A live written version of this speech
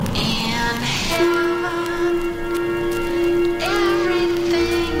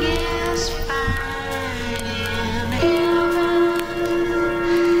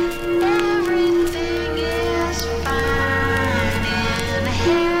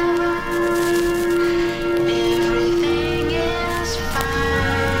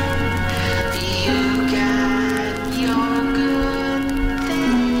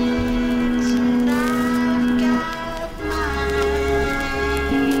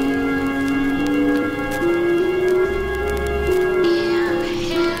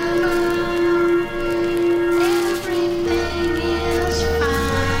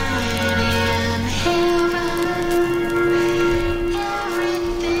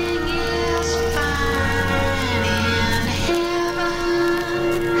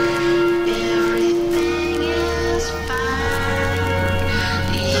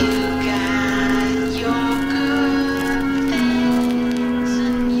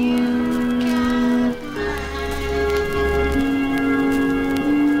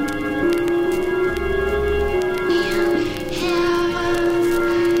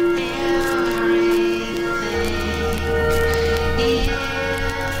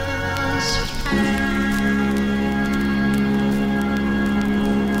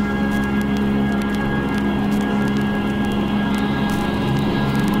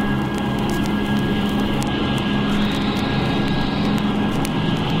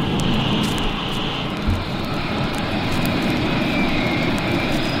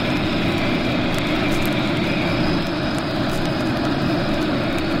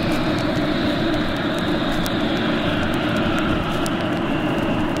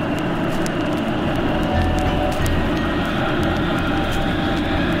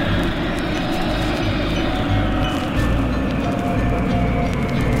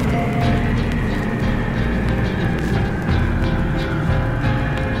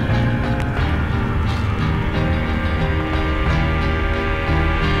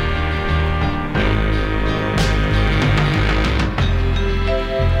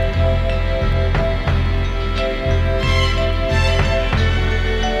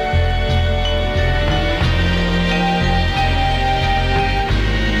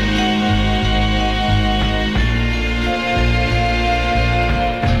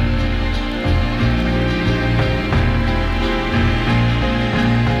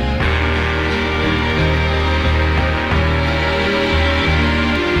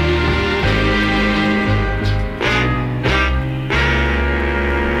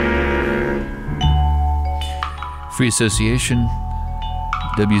Free Association,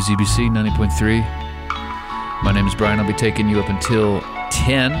 WZBC 90.3. My name is Brian. I'll be taking you up until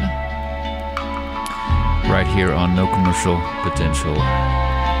 10 right here on No Commercial Potential.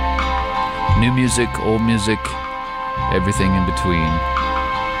 New music, old music, everything in between.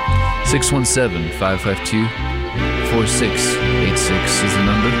 617-552-4686 is the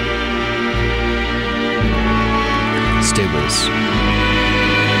number. Stay with us.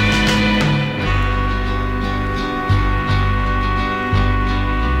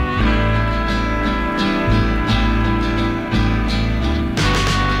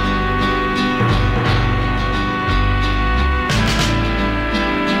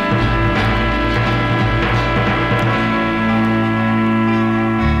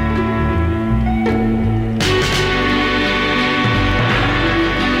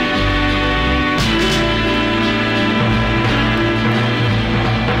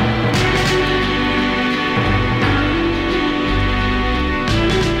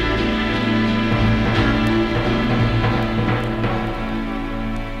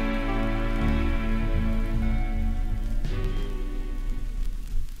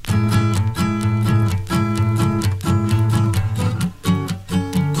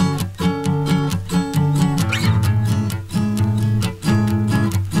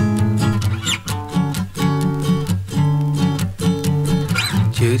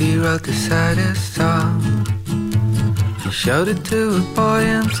 Wrote the saddest song. He showed it to a boy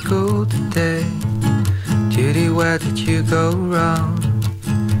in school today. Judy, where did you go wrong?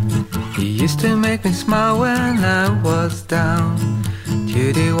 You used to make me smile when I was down.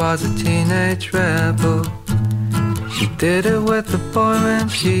 Judy was a teenage rebel. She did it with the boy when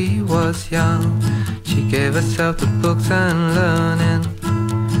she was young. She gave herself to books and learning.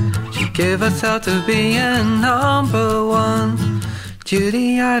 She gave herself to being number one.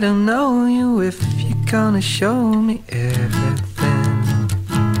 Judy, I don't know you if you're gonna show me everything.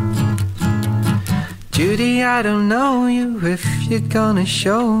 Judy, I don't know you if you're gonna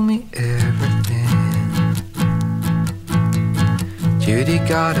show me everything. Judy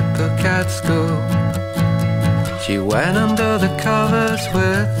got a book at school. She went under the covers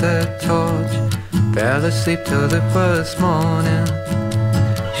with a torch. Fell asleep till it was morning.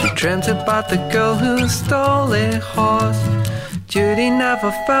 She dreamt about the girl who stole a horse. Judy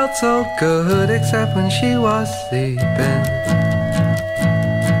never felt so good except when she was sleeping.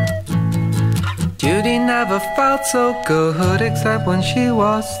 Judy never felt so good except when she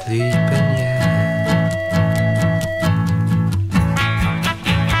was sleeping, yeah.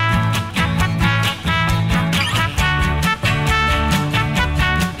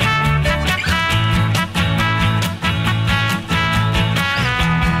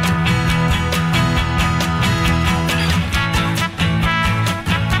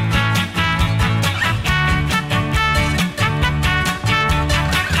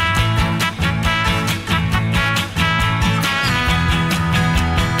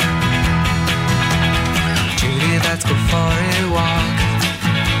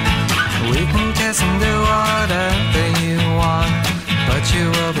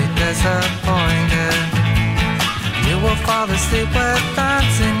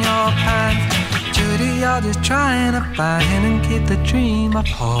 Trying to find and keep the dream of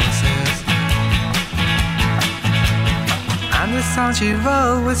horses. And the song she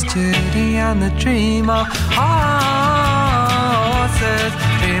wrote was Judy and the dream of horses.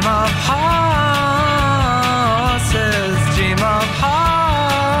 Dream of horses. Dream of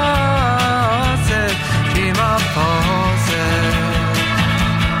horses. Dream of horses.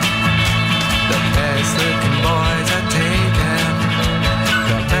 The best looking boys are taken.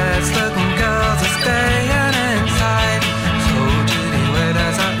 The best looking girls are staying.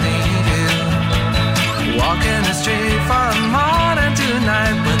 Walking the street from morning to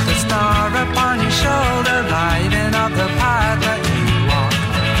night with the star upon your shoulder, lighting up the path that you walk.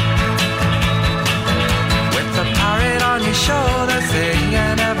 With the parrot on your shoulder,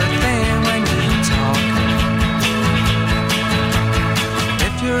 saying everything when you talk.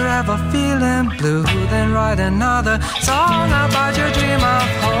 If you're ever feeling blue, then write another song about your dream of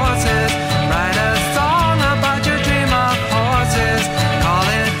horses. Write a song about your dream of horses. Call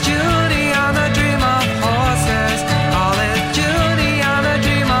it Judy on the dream of horses. Call it Judy on the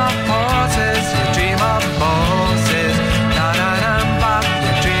dream of horses. You dream of horses. Na na na pop.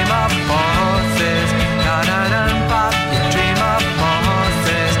 You dream of horses. Na na na pop. You dream of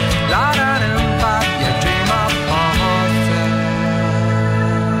horses. La na na pop. You dream of horses.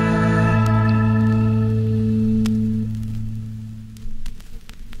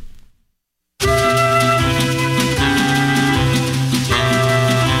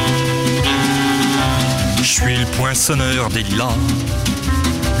 poinçonneur des lilas,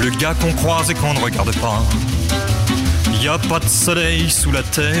 le gars qu'on croise et qu'on ne regarde pas. Y a pas de soleil sous la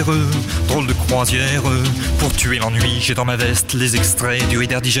terre, drôle de croisière. Pour tuer l'ennui, j'ai dans ma veste les extraits du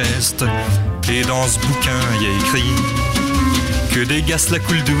Reader Digest. Et dans ce bouquin, y a écrit que des gars la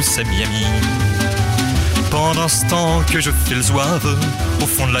coule douce à Miami. Pendant ce temps que je fais le zouave au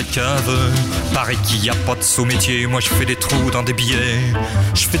fond de la cave, paraît qu'il y a pas de saut métier. Moi je fais des trous dans des billets.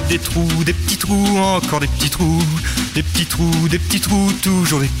 Je fais des trous, des petits trous, encore des petits trous. Des petits trous, des petits trous,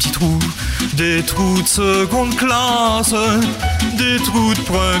 toujours des petits trous. Des trous de seconde classe, des trous de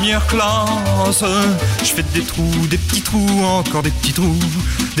première classe. Je fais des trous, des petits trous, encore des petits trous.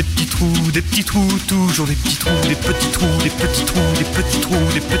 Des petits trous, des petits trous, toujours des petits trous. Des petits trous, des petits trous, des petits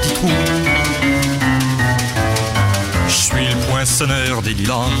trous, des petits trous. Je suis le poinçonneur des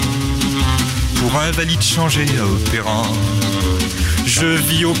lilas, pour un valide changé à opéra. Je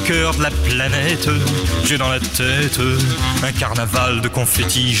vis au cœur de la planète, j'ai dans la tête un carnaval de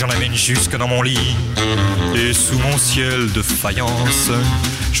confettis, j'en amène jusque dans mon lit. Et sous mon ciel de faïence,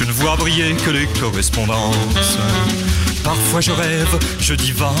 je ne vois briller que les correspondances. Parfois je rêve, je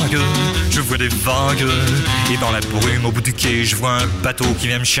divague, je vois des vagues. Et dans la brume au bout du quai, je vois un bateau qui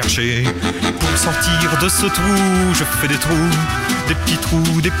vient me chercher. Pour sortir de ce trou, je fais des trous. Des petits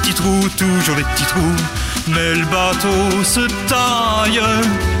trous, toujours des petits trous. Mais le bateau se taille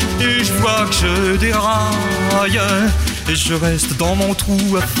et je vois que je déraille. Et je reste dans mon trou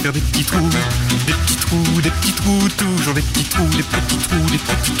à faire des petits trous. Des petits trous, des petits trous, toujours des petits trous. Des petits trous, des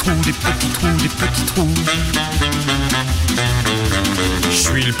petits trous, des petits trous, des petits trous. Je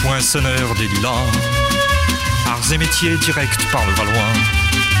suis le poinçonneur des lilas, arts et métiers direct par le Valois.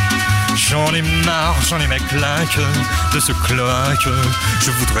 J'en ai marre, j'en ai ma claque de ce cloaque.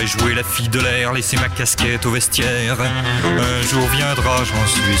 Je voudrais jouer la fille de l'air, laisser ma casquette au vestiaire. Un jour viendra, j'en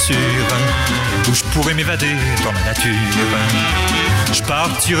suis sûr, où je pourrai m'évader dans la nature. Je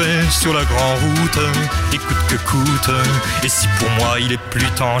partirai sur la grande route, et coûte que coûte. Et si pour moi il est plus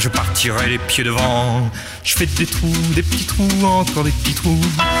temps, je partirai les pieds devant. Je fais des trous, des petits trous, encore des petits trous.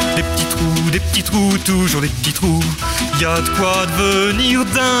 Des petits trous, des petits trous, toujours des petits trous. Y a de quoi devenir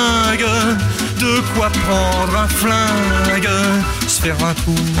dingue, de quoi prendre un flingue. Se faire un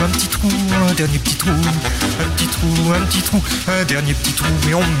trou, un petit trou, un dernier petit trou. Un petit trou, un petit trou, un dernier petit trou.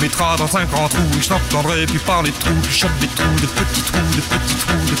 Et on me mettra dans un grand trou. Et je n'entendrai plus parler de trous. Je chope des trous, de petits trous, de petits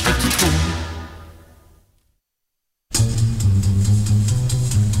trous, de petits trous.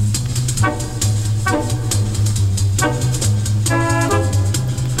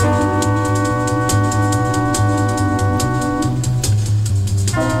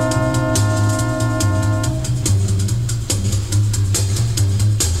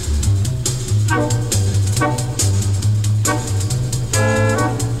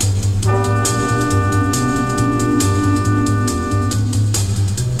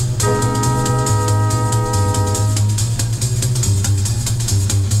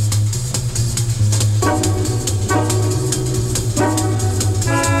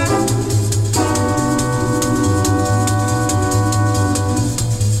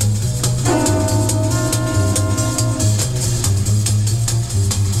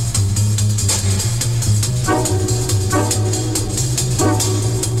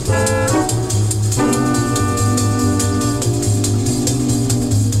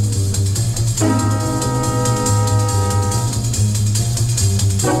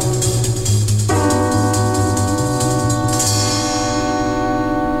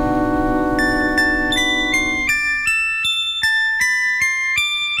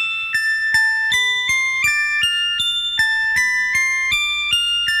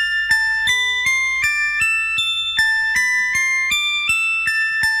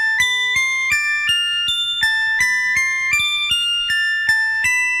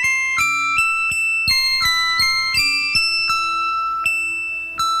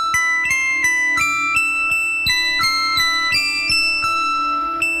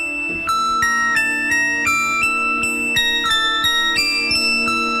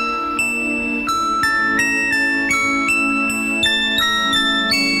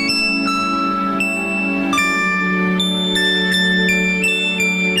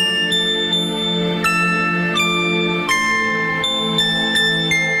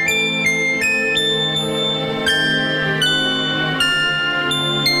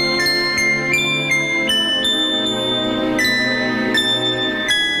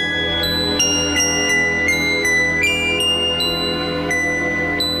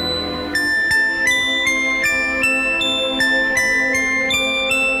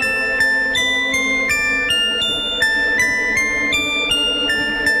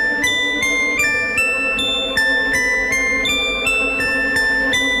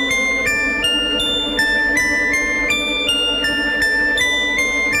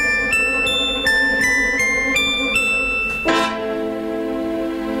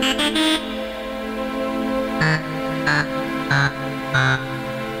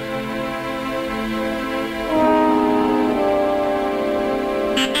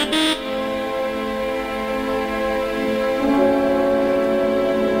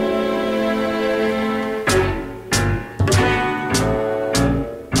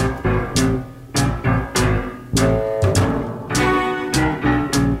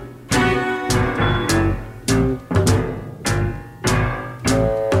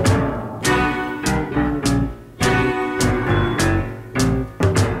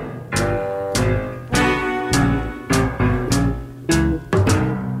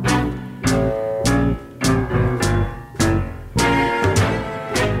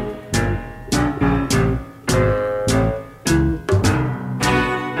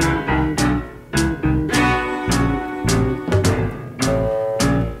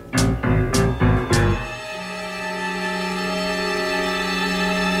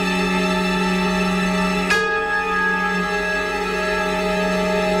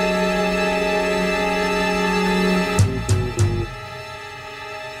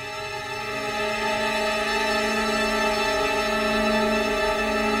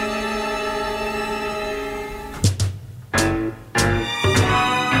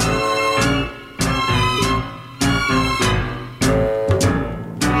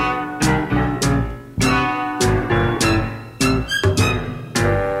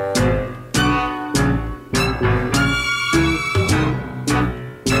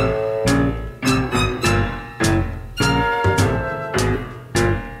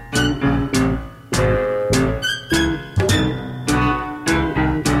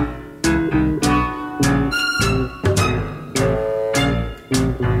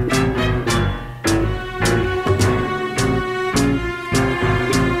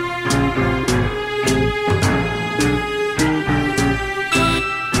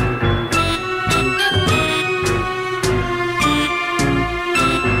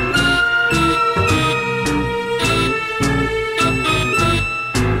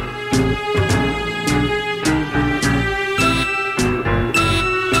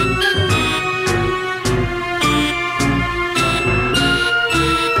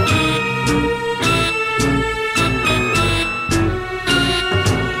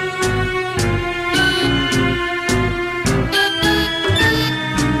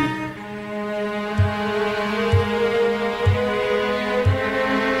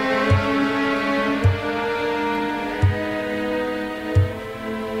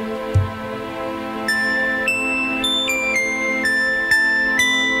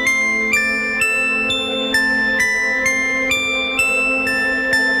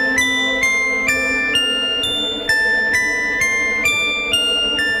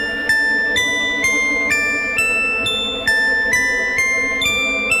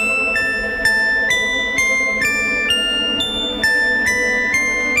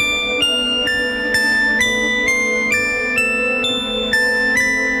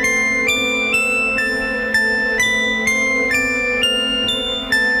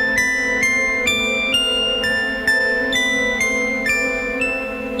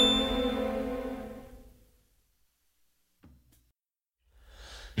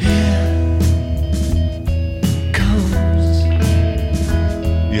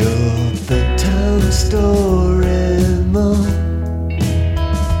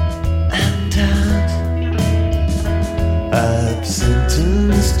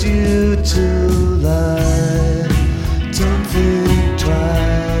 to life. Don't think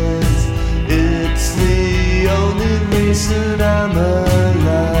twice. It's the only reason I'm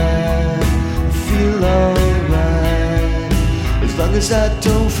alive. I feel alright as long as I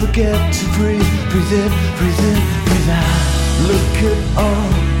don't forget to breathe. Breathe in, breathe out. Look at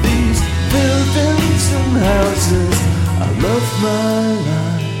all these buildings and houses. I love my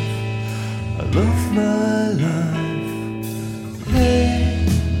life. I love my life. Hey,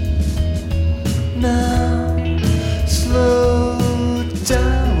 now slow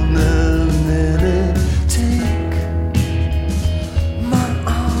down a minute. Take my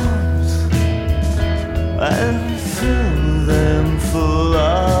arms and fill them full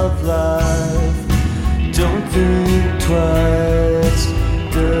of life. Don't think twice.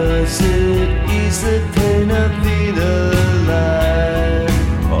 Does it ease the pain of being alive?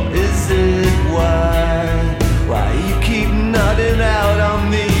 Or is it why? Why you keep nodding out on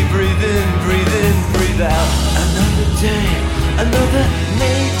me? Breathe in, breathe out. Another day, another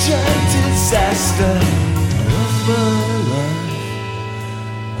major disaster. I love my life.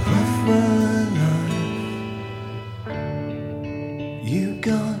 I love my life. You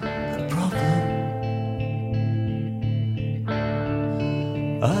got a problem.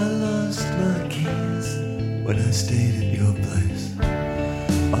 I lost my keys when I stayed at your place.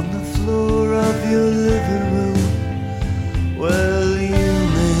 On the floor of your living room. Well, you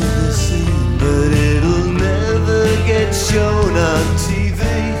made the scene, but it'll never get shown on TV.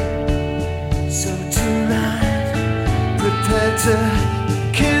 So tonight, prepare to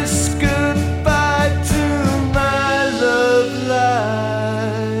kiss goodbye to my love life.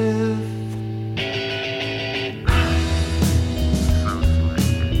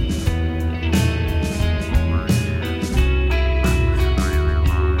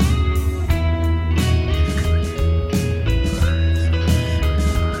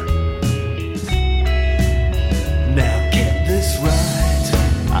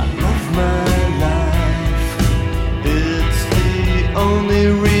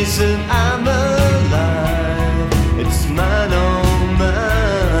 I'm alive. It's mine, oh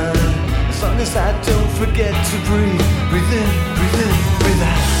mine. As long as I don't forget to breathe. Breathe in, breathe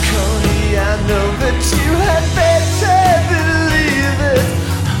out. Coney, I know that you had better believe it.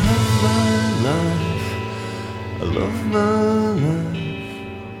 I love my life.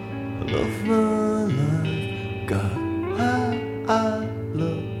 I love my life. God, I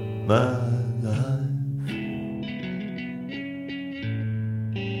love my life.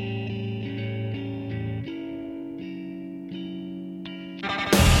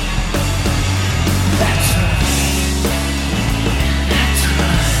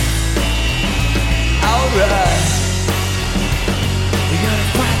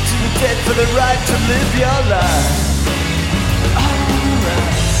 For the right to live your life.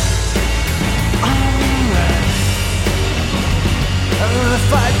 Alright. I'm gonna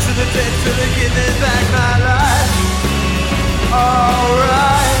fight to the death till they give me back my life.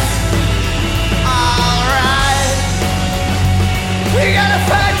 Alright. We gotta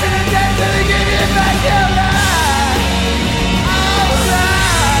fight to the death till they give me back your life.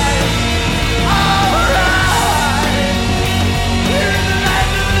 Alright. We're in the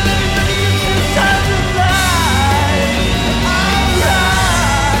life of the living, time to fly. Alright.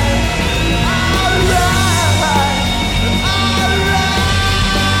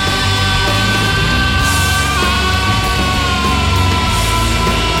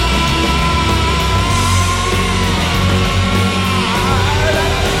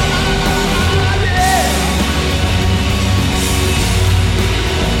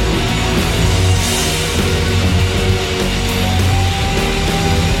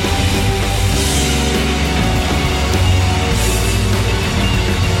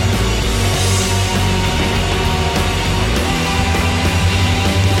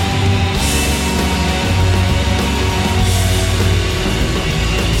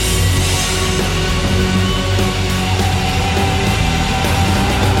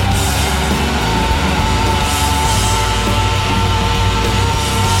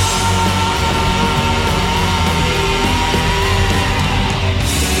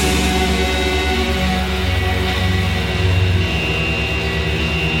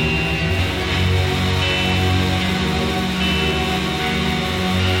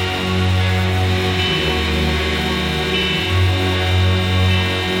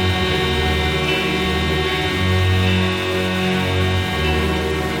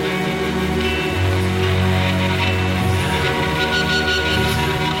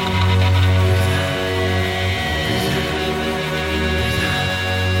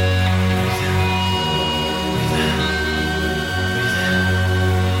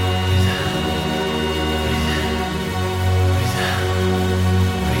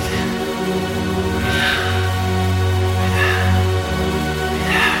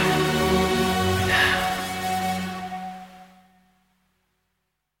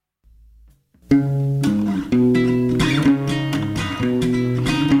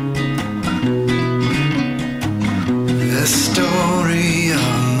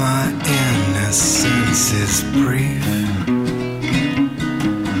 brief.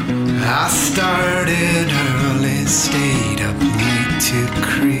 I started early, stayed up late to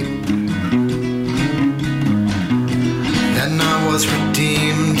creep. Then I was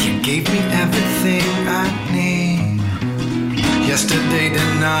redeemed, you gave me everything I need. Yesterday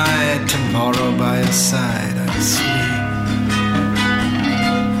denied, tomorrow by your side I'd sleep.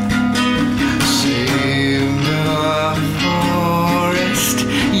 Saved the forest,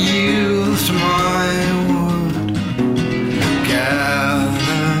 used my wood,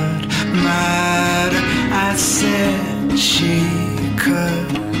 gathered matter, I said she could.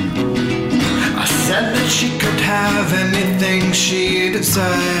 I said that she could have anything she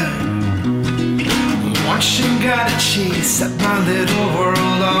desired. Once she got it, she set my little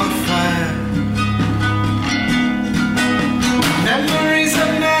world on fire. Memories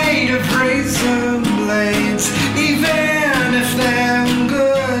are made of razor blades, even if they're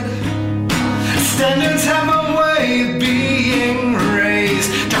good. Standards have a way of being raised.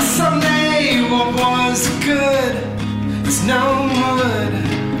 Till someday what was good is no good.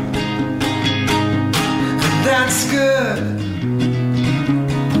 And that's good.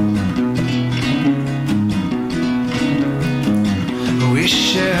 We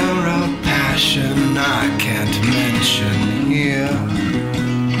share a passion I can't mention here,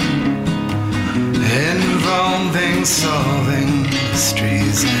 involving solving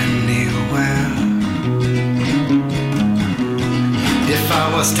mysteries anywhere. If I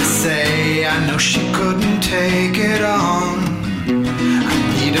was to say I know she couldn't take it on, I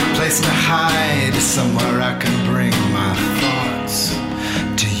need a place to hide, somewhere I can bring my thoughts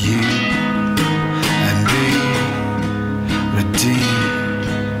to you and be redeemed.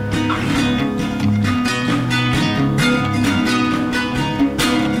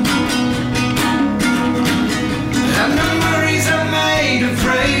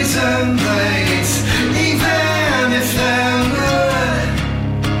 And blades, even if they're good,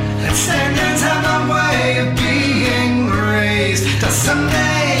 standards have a way of being raised. Till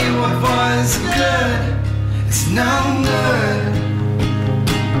someday what was good is no good.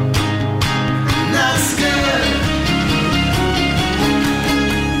 And that's good.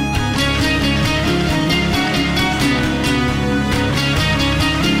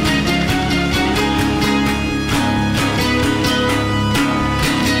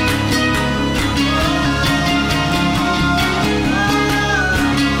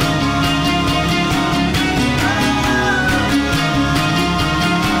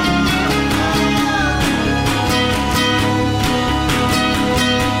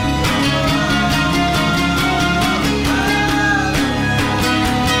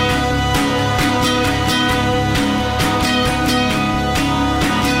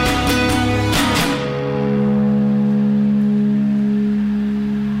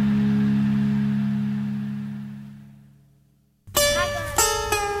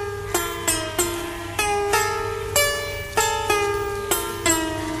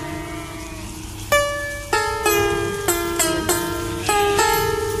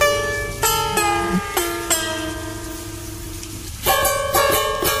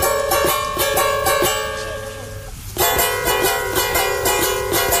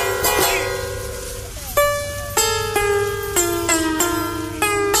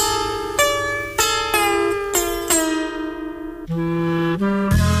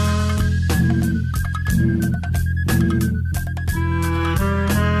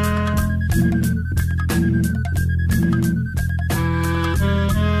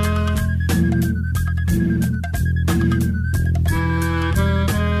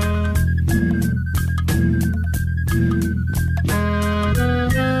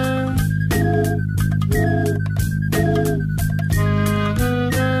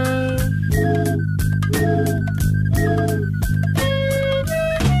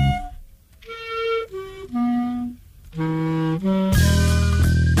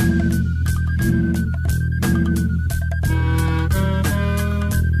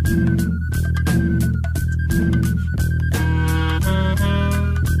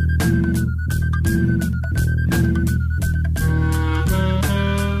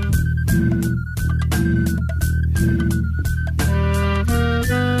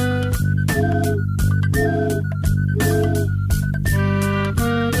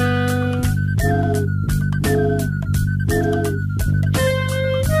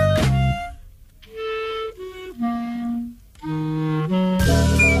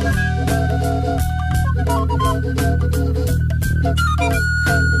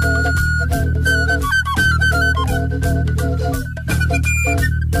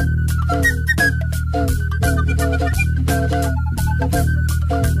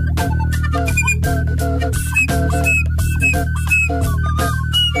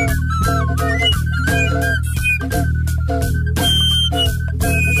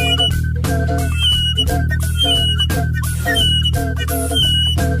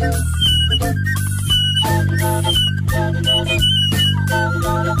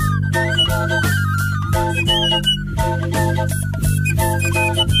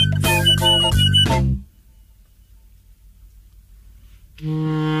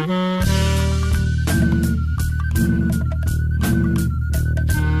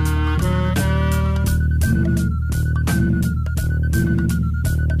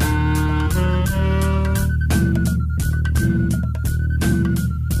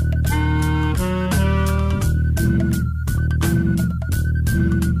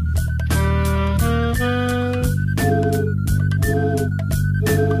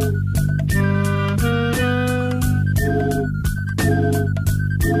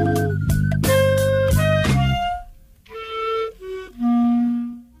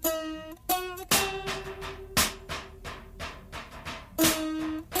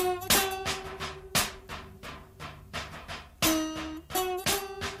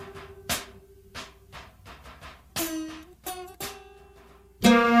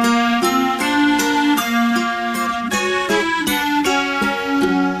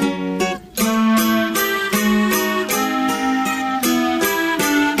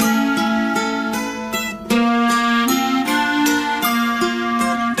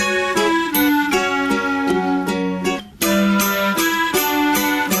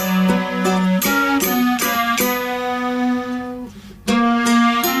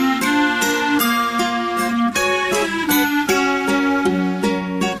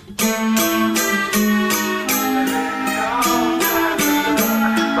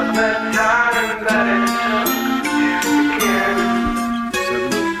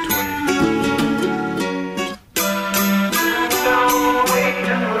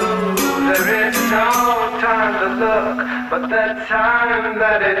 but that time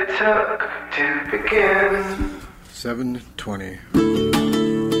that it took to begin. 7:20.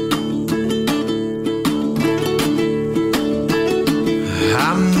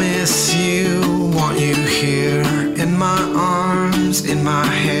 I miss you, want you here in my arms, in my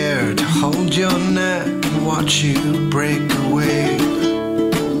hair, to hold your neck and watch you break away.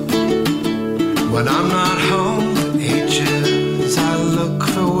 When I'm not home for ages, I look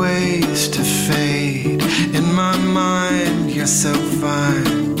for ways to fade. In my mind, you're so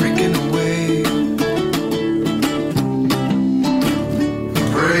fine, breaking away.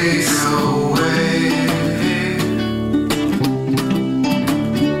 Break away.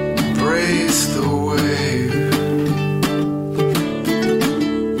 Brace the wave.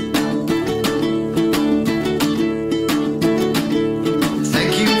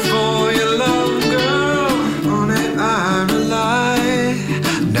 Thank you for your love, girl. On it I rely.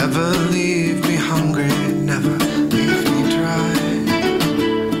 Never leave me hungry, never leave me dry.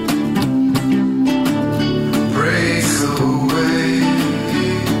 Break away.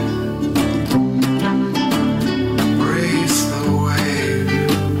 Brace the wave.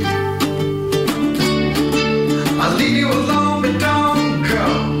 I'll leave you alone, but don't go.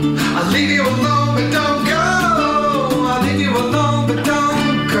 I'll leave you alone, but don't go. I'll leave you alone, but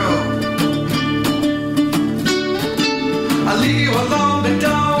don't go. I'll leave you alone, but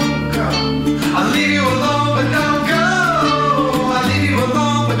don't go. I'll leave you alone, but don't go. I'll leave you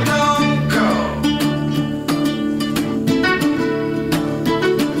alone, but don't go.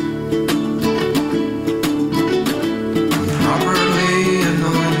 Properly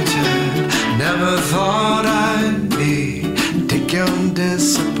anointed, never thought I'd be. Take your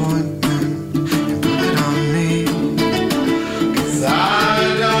disappointment and put it on me. 'Cause I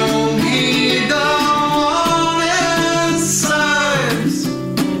don't need the warning signs.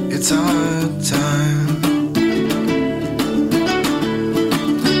 It's our time.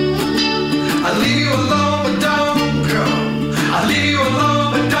 I'll leave you alone, but don't go. I'll leave you alone,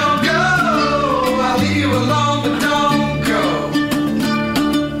 but don't go. I'll leave you alone, but don't go.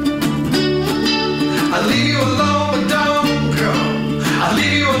 I'll leave you alone, but don't go. I'll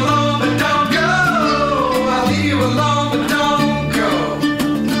leave you alone, but don't go. I'll leave you alone, but don't go.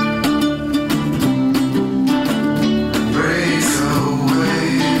 Brace away.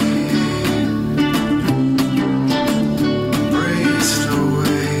 Brace the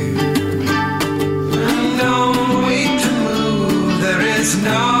wave. Don't wait to move. There is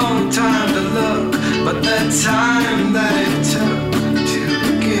no time to look, but the time that it took to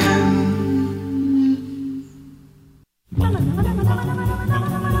begin.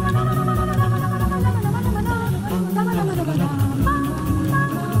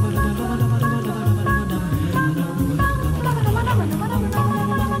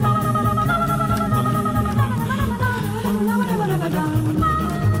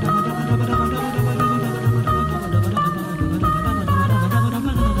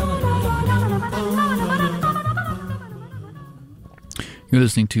 You're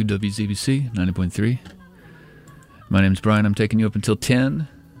listening to WZBC 90.3. My name's Brian. I'm taking you up until 10.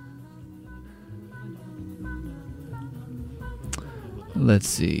 Let's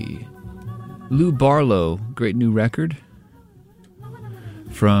see. Lou Barlow, great new record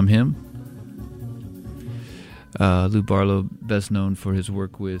from him. Lou Barlow, best known for his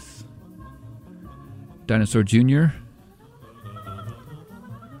work with Dinosaur Jr.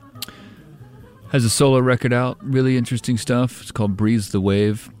 Has a solo record out, really interesting stuff. It's called Breeze the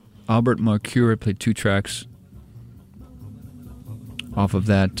Wave. Albert Marcoeur played 2 tracks off of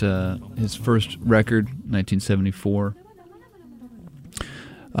that, his first record, 1974.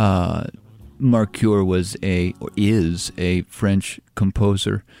 Marcoeur is a French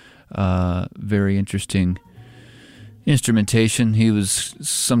composer. Very interesting instrumentation. He was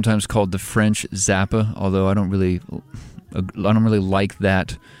sometimes called the French Zappa, although I don't really like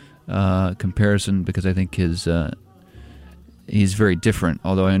that comparison, because I think he's very different,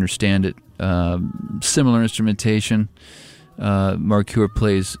 although I understand it. Similar instrumentation. Marcoeur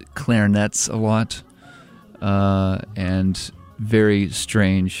plays clarinets a lot, and very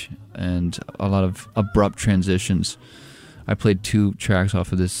strange and a lot of abrupt transitions. I played 2 tracks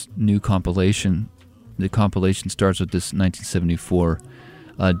off of this new compilation. The compilation starts with this 1974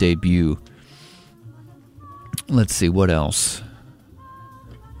 debut. Let's see, what else?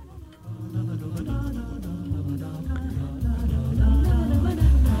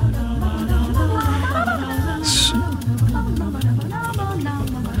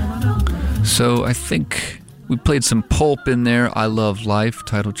 So I think we played some Pulp in there. I Love Life,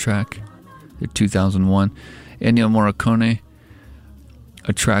 title track, 2001. Ennio Morricone,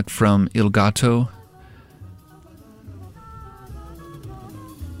 a track from Il Gatto.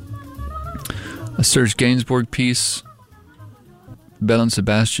 A Serge Gainsbourg piece, Belle and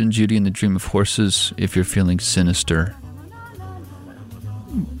Sebastian, Judy and the Dream of Horses, If You're Feeling Sinister.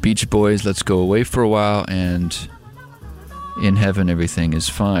 Beach Boys, Let's Go Away for a While, and In Heaven Everything is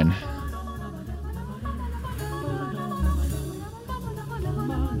Fine.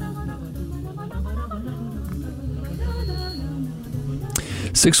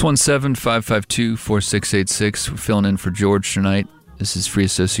 (617-552-4686). We're filling in for George tonight. This is Free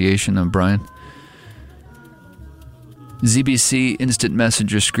Association. I'm Brian. ZBC Instant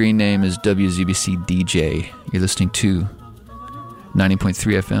Messenger screen name is WZBC DJ. You're listening to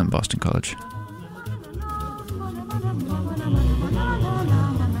 90.3 FM, Boston College.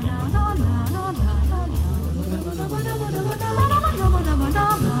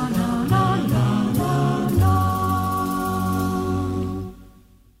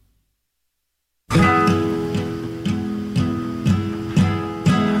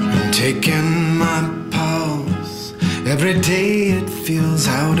 Taking my pulse, every day it feels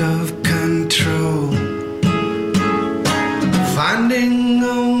out of control. Finding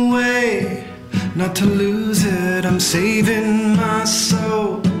a way not to lose it, I'm saving my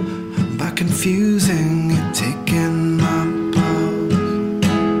soul by confusing it, taking my pulse.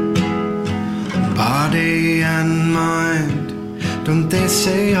 Body and mind, don't they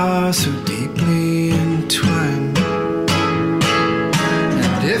say, are so deeply entwined?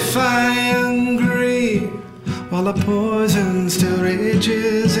 If I agree, while the poison still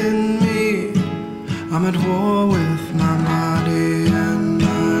rages in me, I'm at war with my body and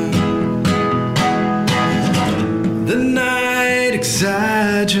mind. The night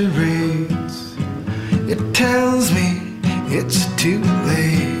exaggerates, it tells me it's too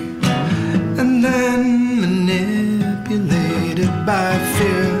late, and then manipulated by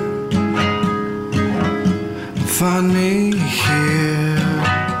fear, find me here.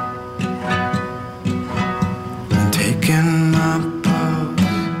 In my pulse,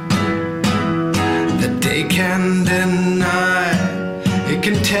 that they can deny. It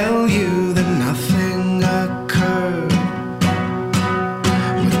can tell you that nothing occurred.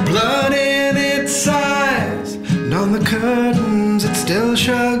 With blood in its eyes, and on the curtains it still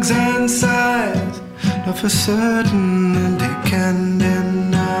shrugs and sighs. Not for certain that they can deny.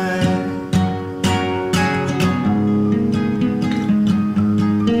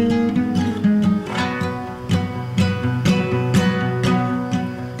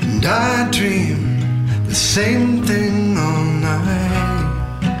 I dream the same thing all night.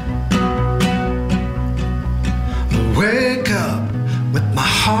 I wake up with my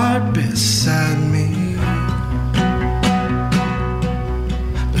heart beside me,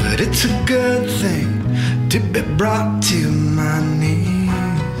 but it's a good thing to be brought to my knees.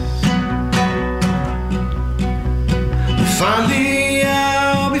 Finally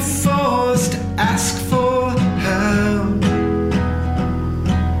I'll be forced to ask for help,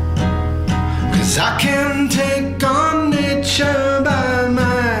 'cause I can take on nature by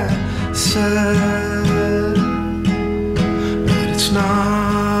myself. But it's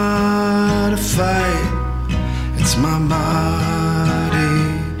not a fight, it's my body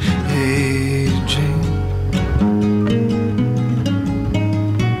aging.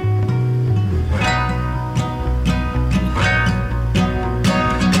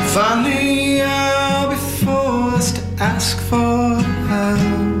 Finally I'll be forced to ask for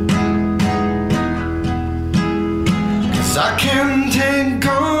help, I can take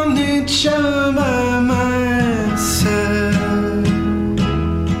on nature by myself.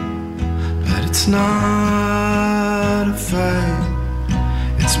 But it's not a fight,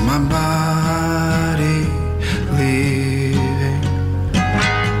 it's my body leaving.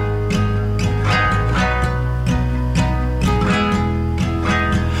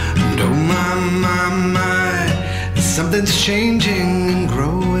 And oh my, something's changing and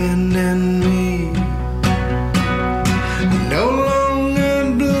growing in me. No longer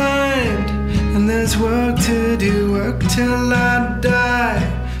blind, and there's work to do, work till I die,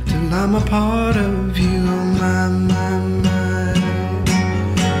 till I'm a part of you, my.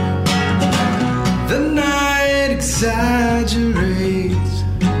 The night exaggerates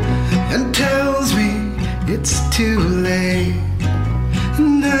and tells me it's too late,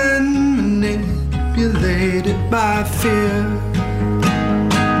 and then manipulated by fear.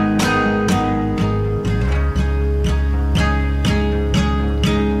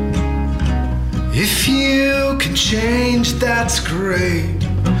 If you can change, that's great,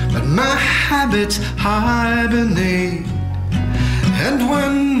 but my habits hibernate. And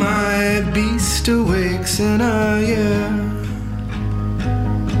when my beast awakes in a year,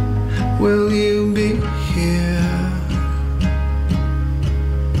 will you be here?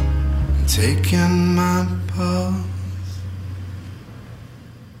 Taking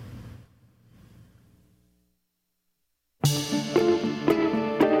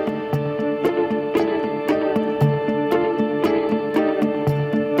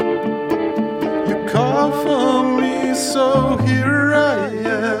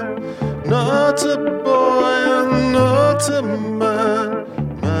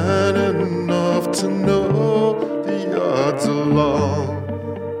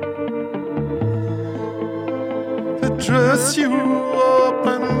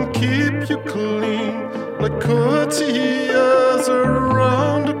keep you clean, like courtiers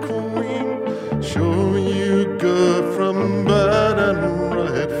around a queen, show you good from bad and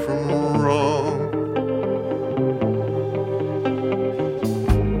right from wrong.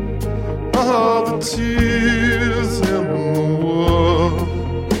 All the tears in the world,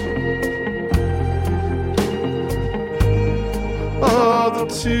 all the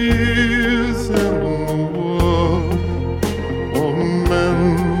tears in the world will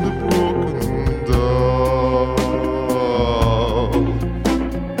mend the broken doll.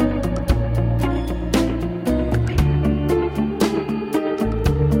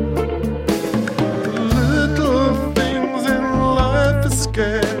 Little things in life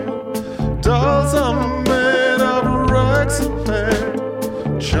escape. Dolls are made of rags of hair.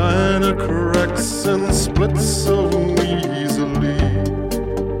 China cracks and splits so easily.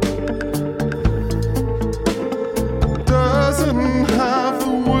 Doesn't have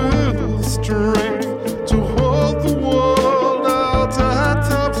the will strength to hold the world out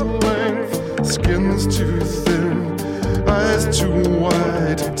at arm's length. Skin's too thin, eyes too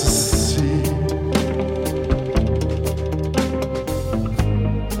wide to see.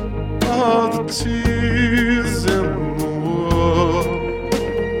 All the tears in the world,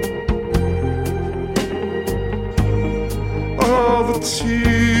 all the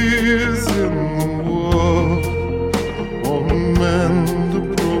tears in the world will mend a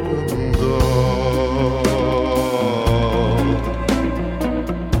broken doll.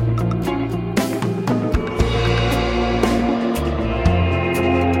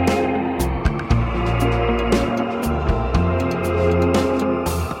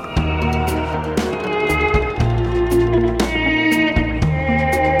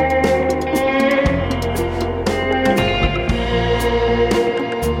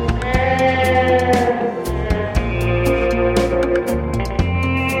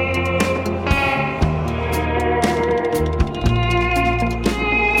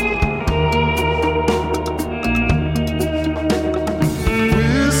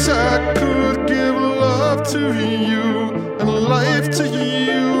 Wish I could give love to you and life to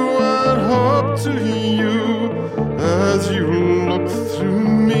you and hope to you as you look through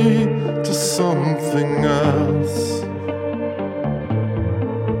me to something else.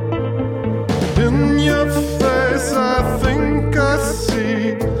 In your face I think I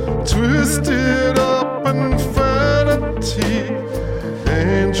see twisted up infinity,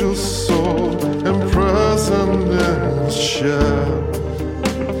 angel soul imprisoned in a shell.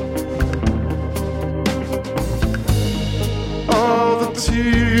 All the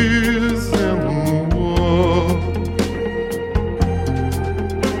tears in the world,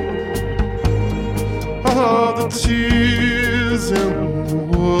 all the tears in the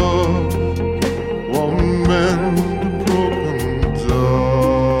world will mend a broken doll.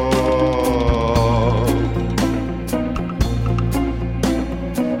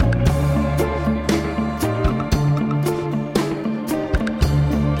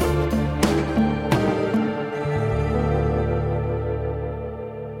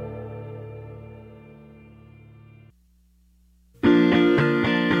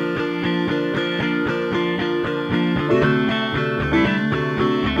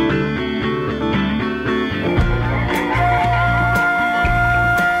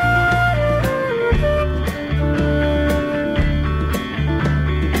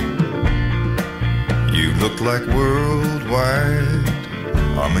 You look like worldwide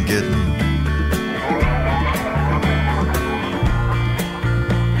Armageddon.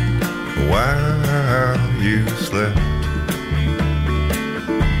 While you slept,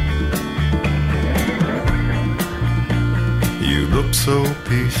 you looked so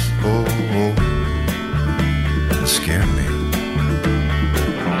peaceful and scare me.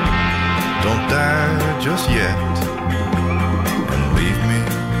 Don't die just yet and leave me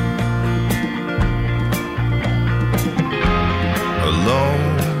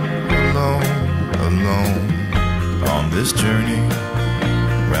alone, alone, alone on this journey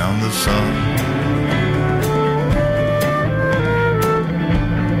round the sun.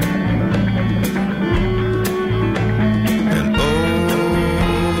 And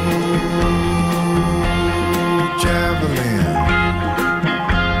javelin,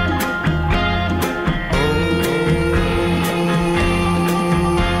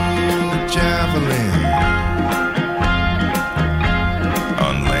 javelin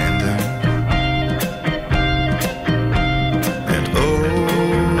on landing. And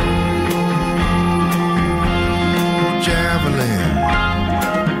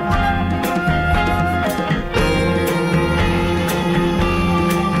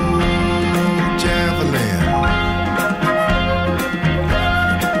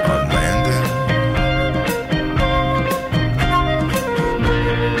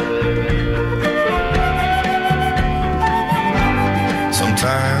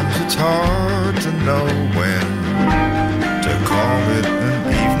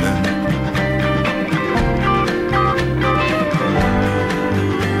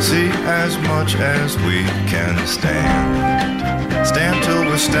much as we can stand. Stand till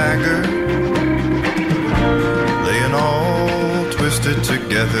we're staggered, laying all twisted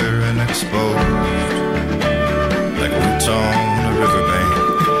together and exposed, like roots on a riverbank.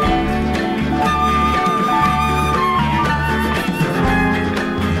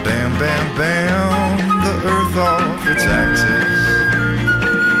 Bam, bam, bam, the earth off its axis.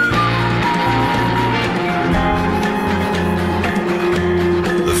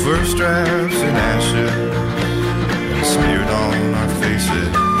 First drafts in ashes smeared on our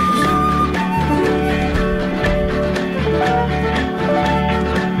faces.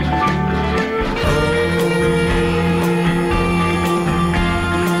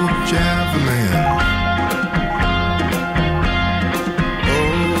 Oh, javelin.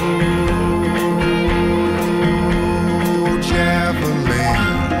 Oh, javelin.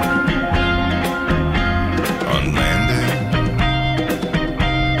 On landing.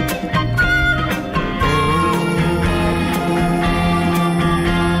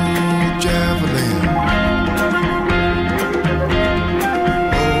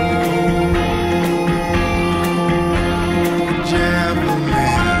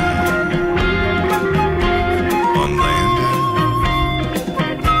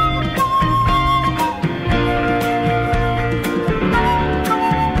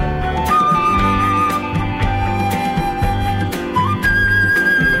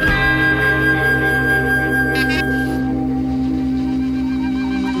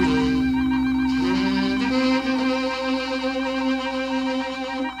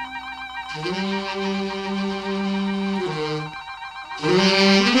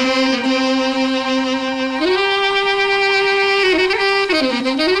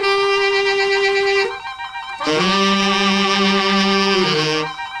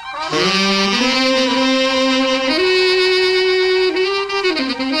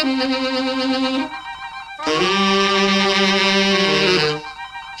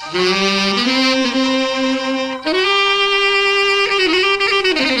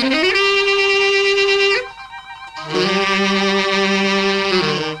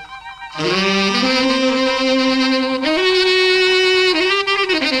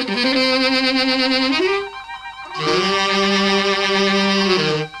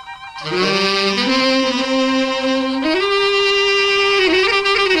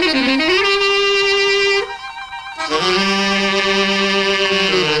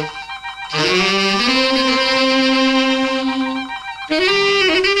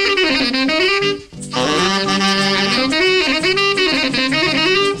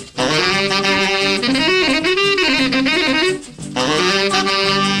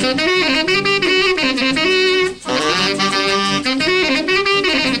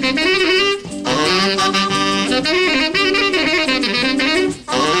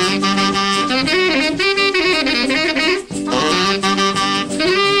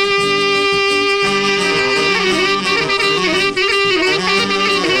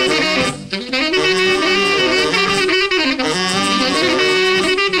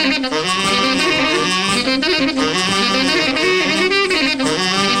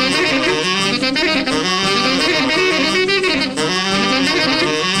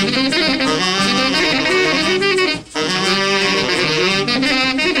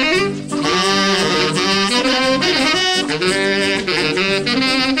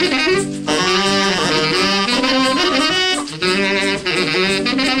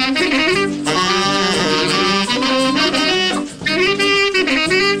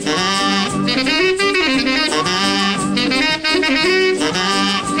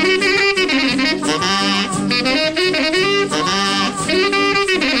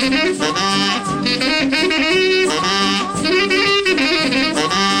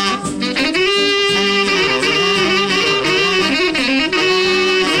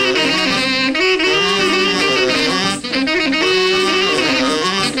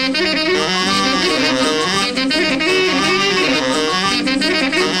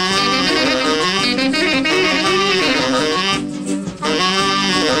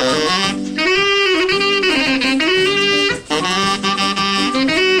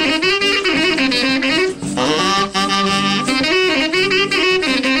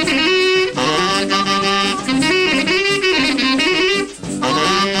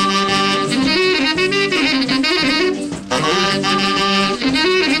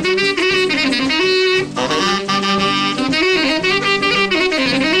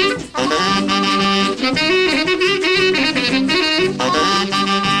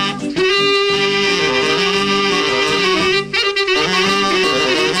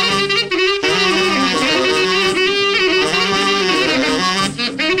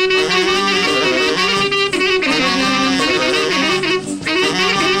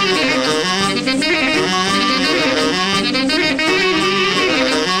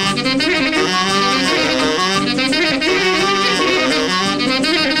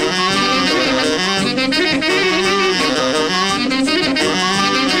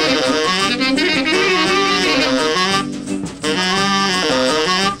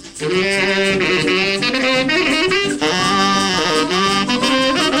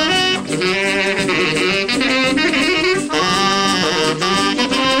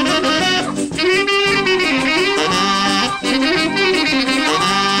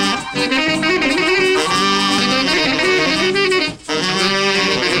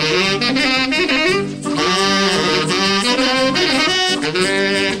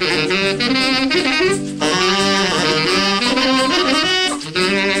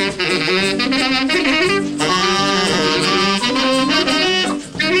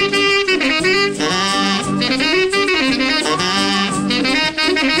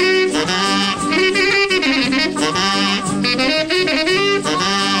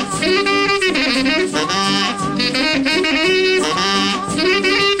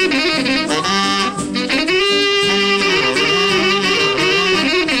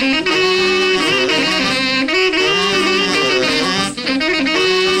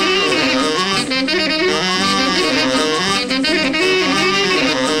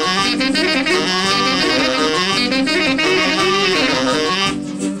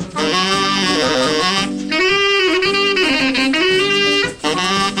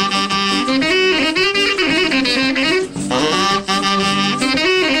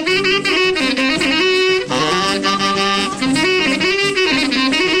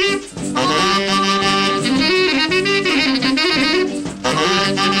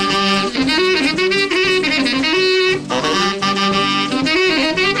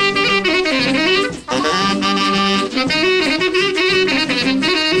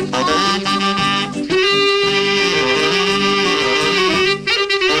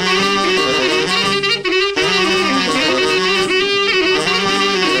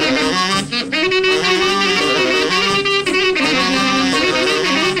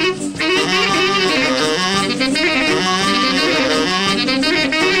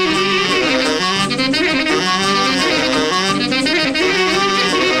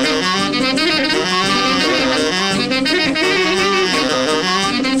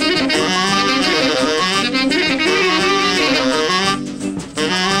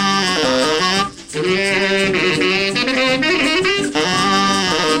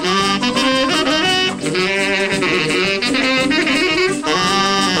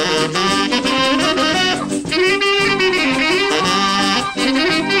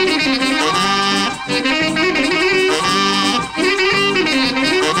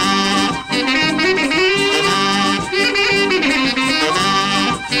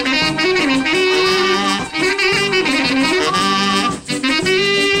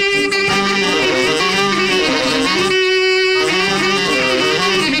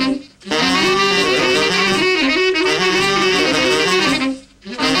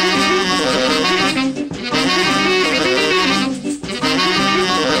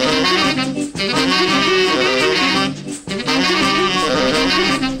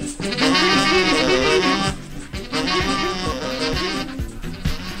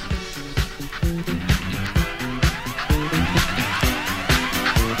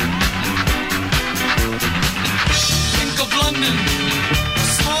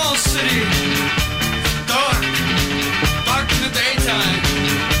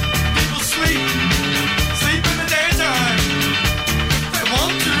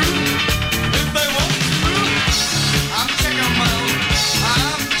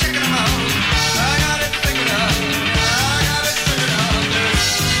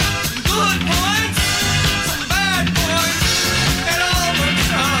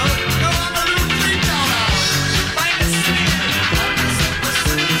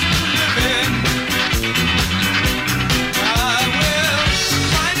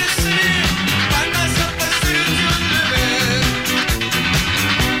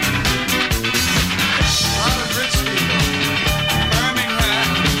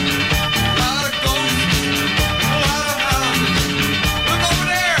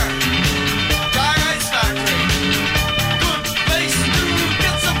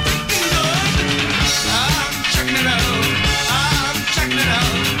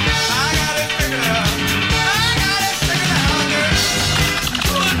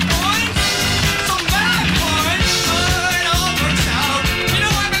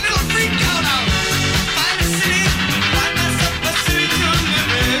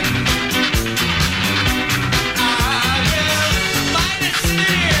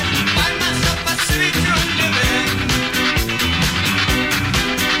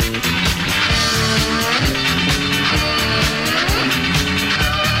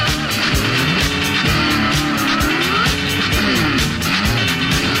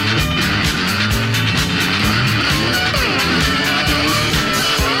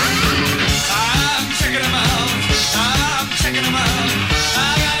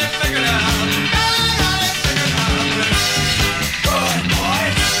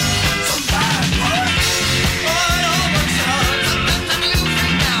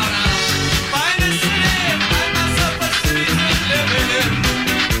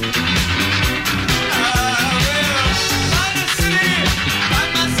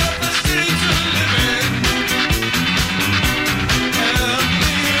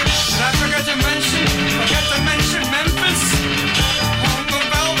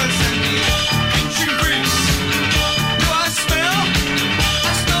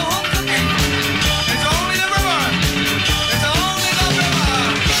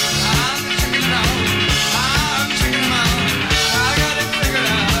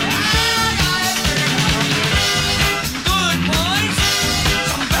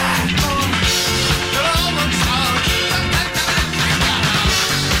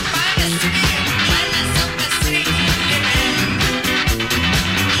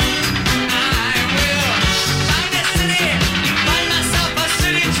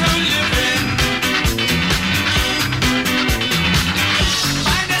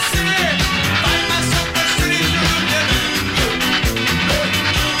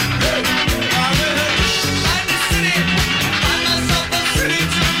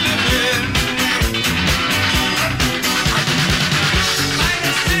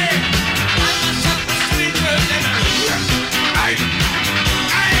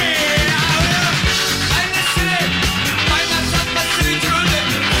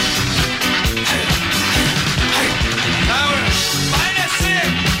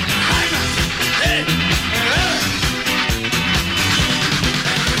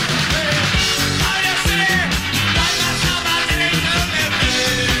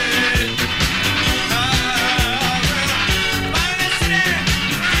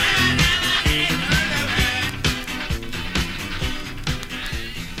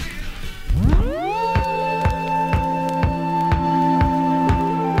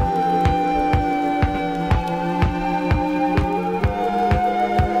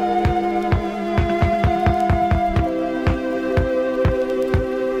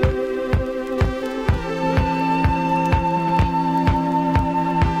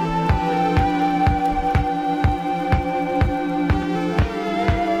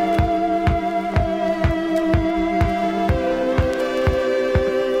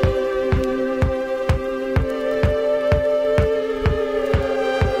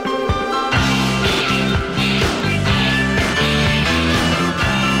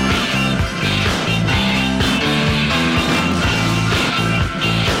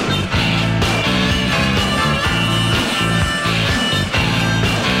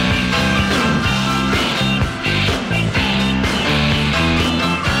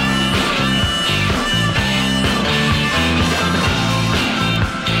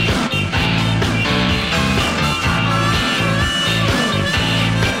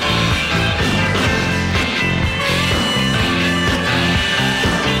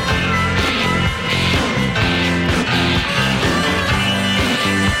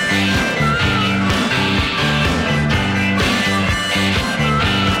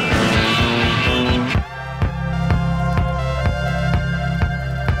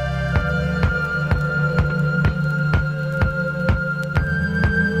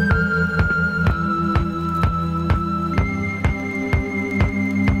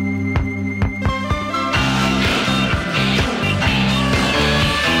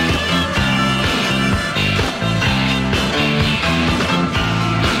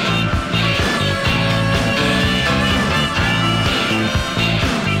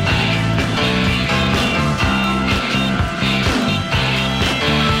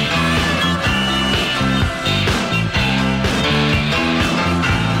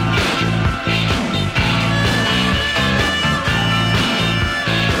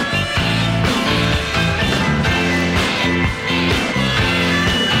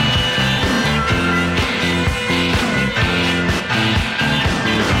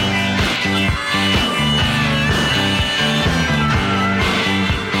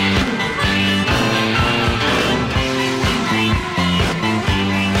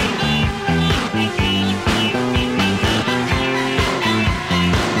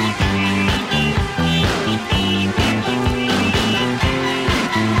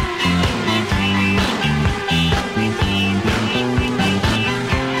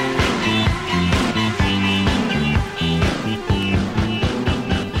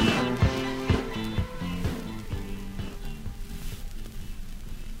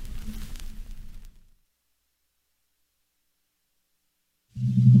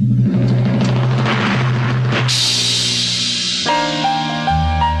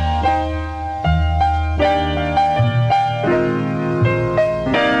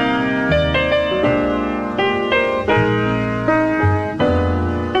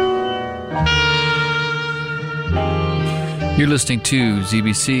 You're listening to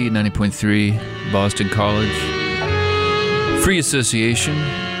ZBC 90.3, Boston College. Free Association.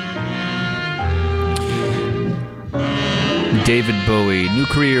 David Bowie, New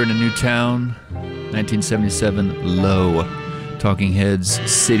Career in a New Town, 1977, Low. Talking Heads,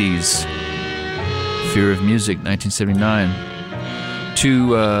 Cities. Fear of Music, 1979.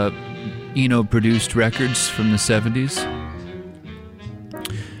 Two Eno-produced records from the 70s.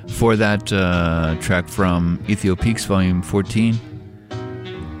 For that track from Ethiopeaks, Volume 14.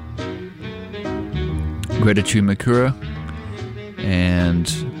 Greta Marcoeur. And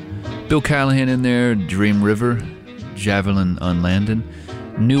Bill Callahan in there, Dream River, Javelin on Landon.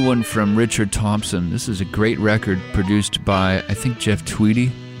 New one from Richard Thompson. This is a great record produced by, I think, Jeff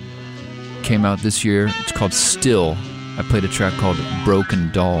Tweedy. Came out this year. It's called Still. I played a track called Broken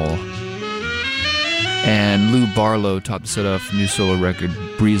Doll. And Lou Barlow topped the set off new solo record,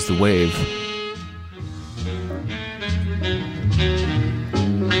 Breeze the Wave.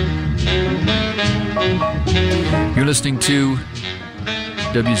 You're listening to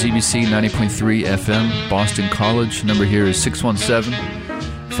WZBC 90.3 FM, Boston College. Number here is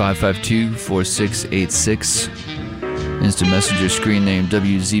 617-552-4686. Instant messenger screen name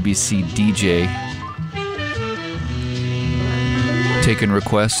WZBC DJ. Taking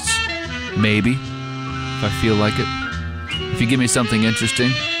requests, maybe. If I feel like it. If you give me something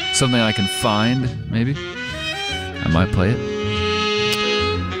interesting, something I can find, maybe, I might play it.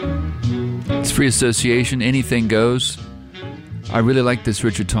 It's free association, anything goes. I really like this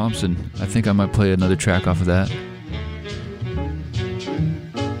Richard Thompson. I think I might play another track off of that.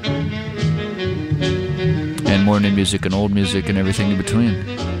 And more new music and old music and everything in between.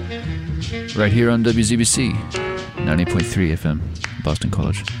 Right here on WZBC 90.3 FM, Boston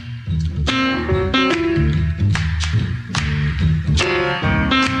College.